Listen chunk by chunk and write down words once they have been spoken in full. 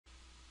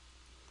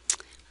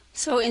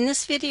So in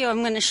this video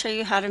I'm going to show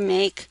you how to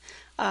make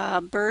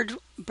a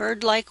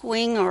bird-like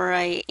wing or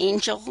a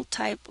angel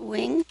type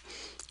wing.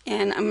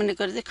 And I'm going to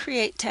go to the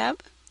Create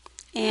tab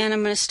and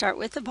I'm going to start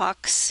with the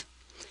box.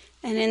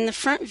 And in the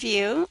front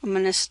view I'm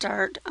going to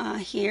start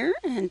here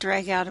and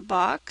drag out a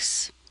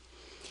box.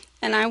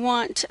 And I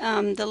want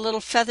the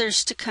little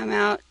feathers to come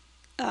out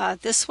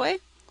this way.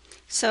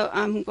 So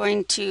I'm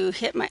going to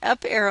hit my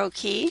up arrow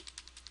key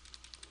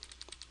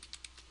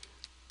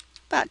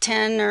about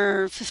 10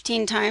 or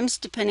 15 times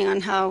depending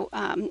on how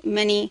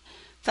many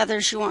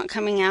feathers you want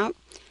coming out,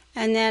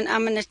 and then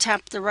I'm going to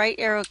tap the right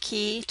arrow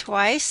key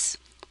twice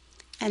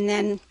and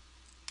then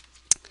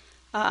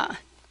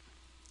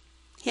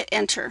hit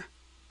enter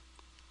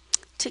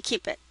to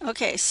keep it.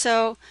 Okay,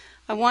 so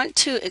I want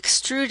to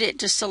extrude it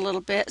just a little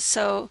bit,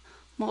 so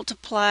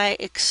multiply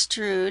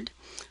extrude.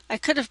 I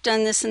could have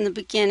done this in the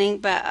beginning,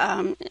 but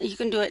you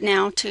can do it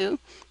now too,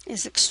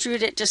 is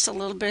extrude it just a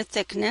little bit of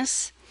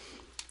thickness.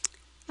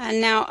 And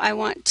now I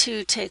want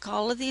to take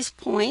all of these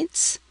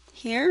points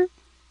here,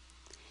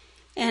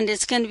 and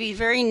it's going to be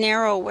very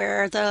narrow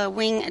where the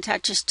wing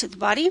attaches to the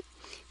body.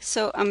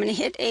 So I'm going to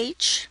hit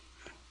H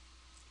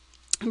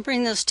and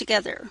bring those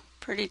together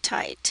pretty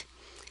tight.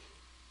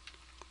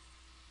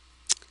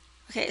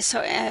 Okay,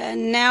 so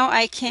now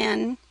I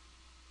can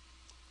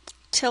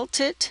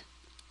tilt it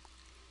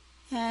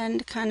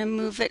and kind of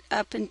move it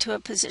up into a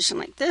position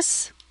like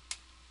this.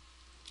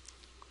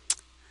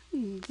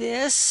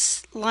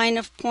 This line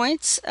of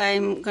points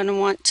I'm going to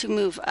want to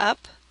move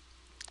up.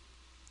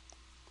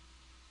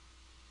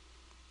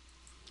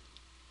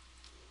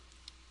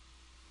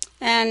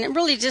 And it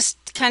really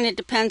just kind of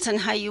depends on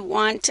how you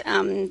want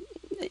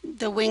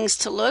the wings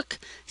to look.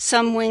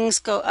 Some wings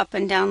go up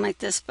and down like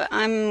this, but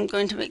I'm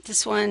going to make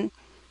this one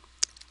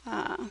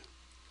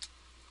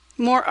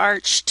more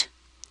arched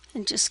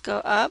and just go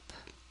up.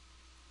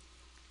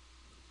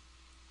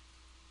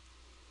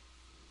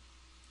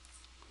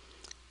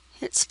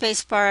 Hit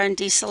spacebar and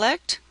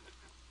deselect.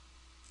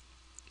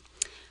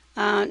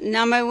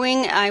 Now my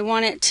wing, I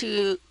want it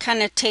to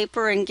kind of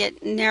taper and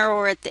get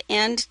narrower at the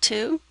end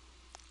too.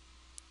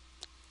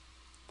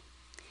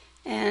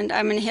 And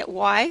I'm going to hit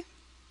Y.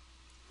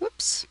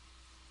 Whoops.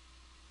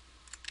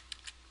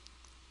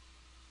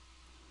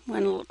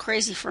 Went a little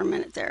crazy for a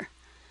minute there.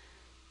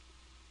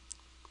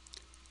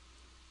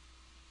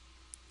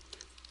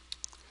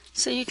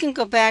 So you can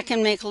go back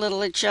and make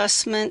little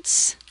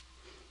adjustments.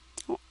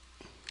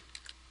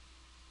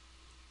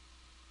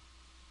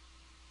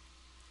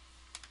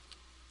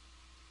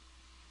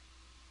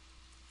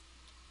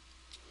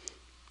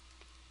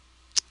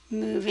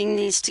 Moving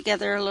these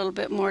together a little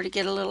bit more to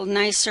get a little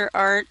nicer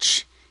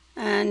arch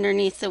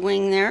underneath the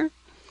wing there.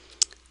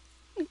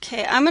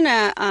 Okay, I'm going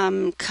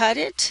to cut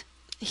it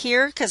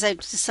here because I've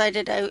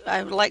decided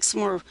I would like some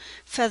more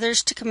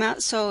feathers to come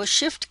out. So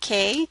Shift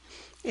K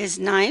is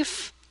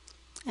knife,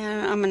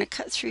 and I'm going to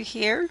cut through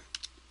here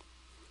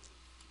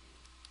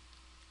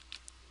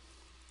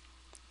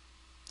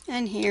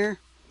and here,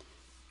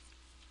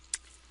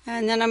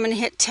 and then I'm going to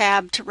hit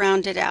Tab to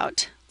round it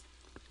out.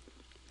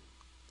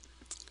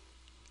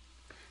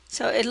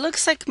 So it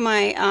looks like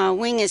my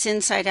wing is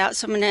inside out,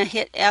 so I'm going to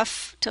hit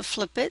F to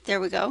flip it. There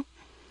we go.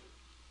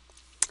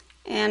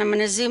 And I'm going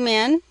to zoom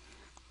in.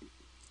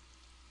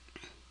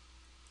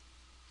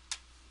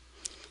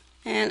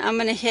 And I'm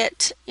going to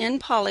hit in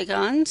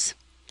polygons.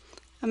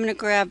 I'm going to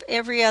grab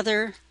every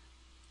other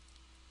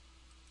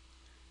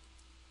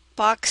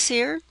box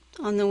here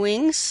on the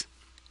wings.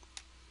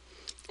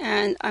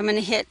 And I'm going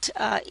to hit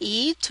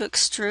E to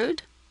extrude.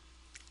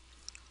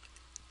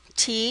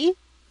 T.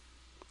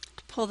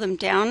 Pull them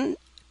down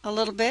a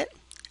little bit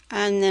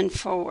and then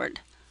forward.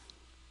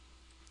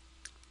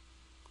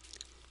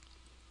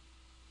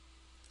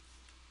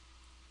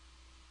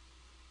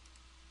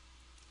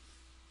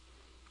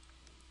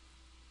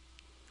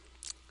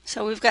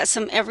 So we've got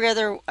some every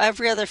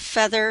other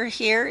feather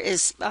here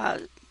is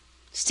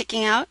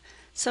sticking out.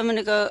 So I'm going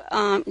to go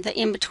the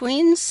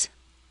in-betweens.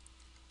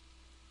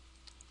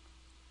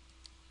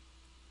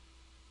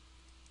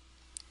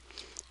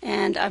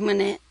 And I'm going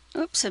to,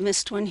 oops, I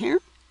missed one here.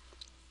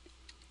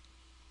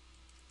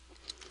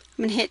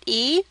 I'm going to hit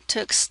E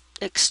to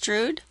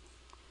extrude,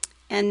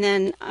 and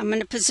then I'm going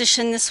to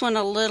position this one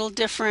a little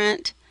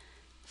different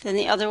than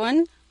the other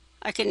one.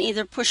 I can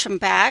either push them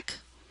back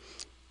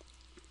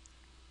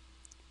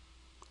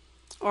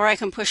or I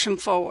can push them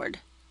forward.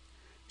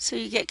 So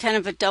you get kind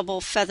of a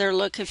double feather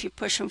look if you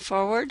push them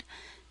forward,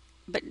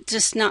 but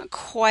just not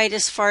quite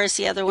as far as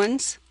the other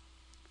ones.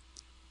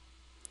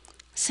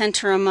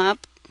 Center them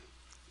up.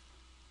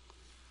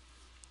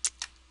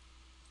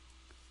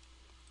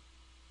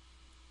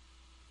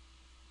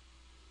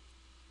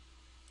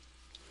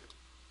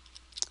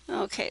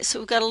 Okay, so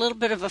we've got a little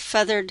bit of a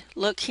feathered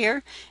look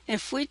here.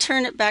 If we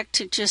turn it back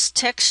to just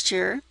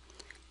texture,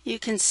 you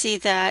can see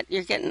that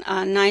you're getting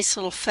a nice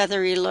little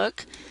feathery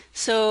look.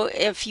 So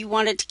if you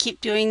wanted to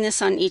keep doing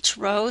this on each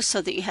row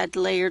so that you had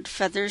layered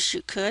feathers,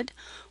 you could.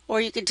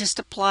 Or you could just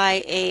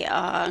apply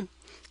a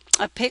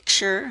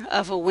picture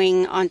of a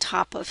wing on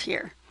top of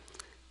here.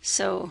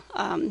 So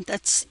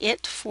that's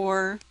it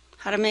for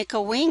how to make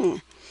a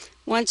wing.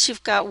 Once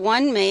you've got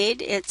one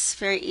made, it's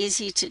very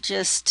easy to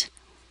just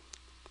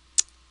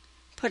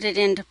put it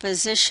into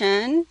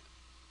position.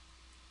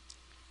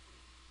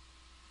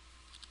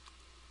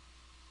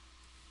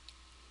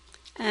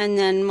 And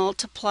then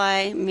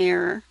multiply,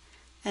 mirror,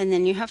 and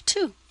then you have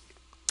two.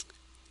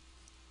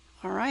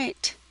 All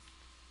right.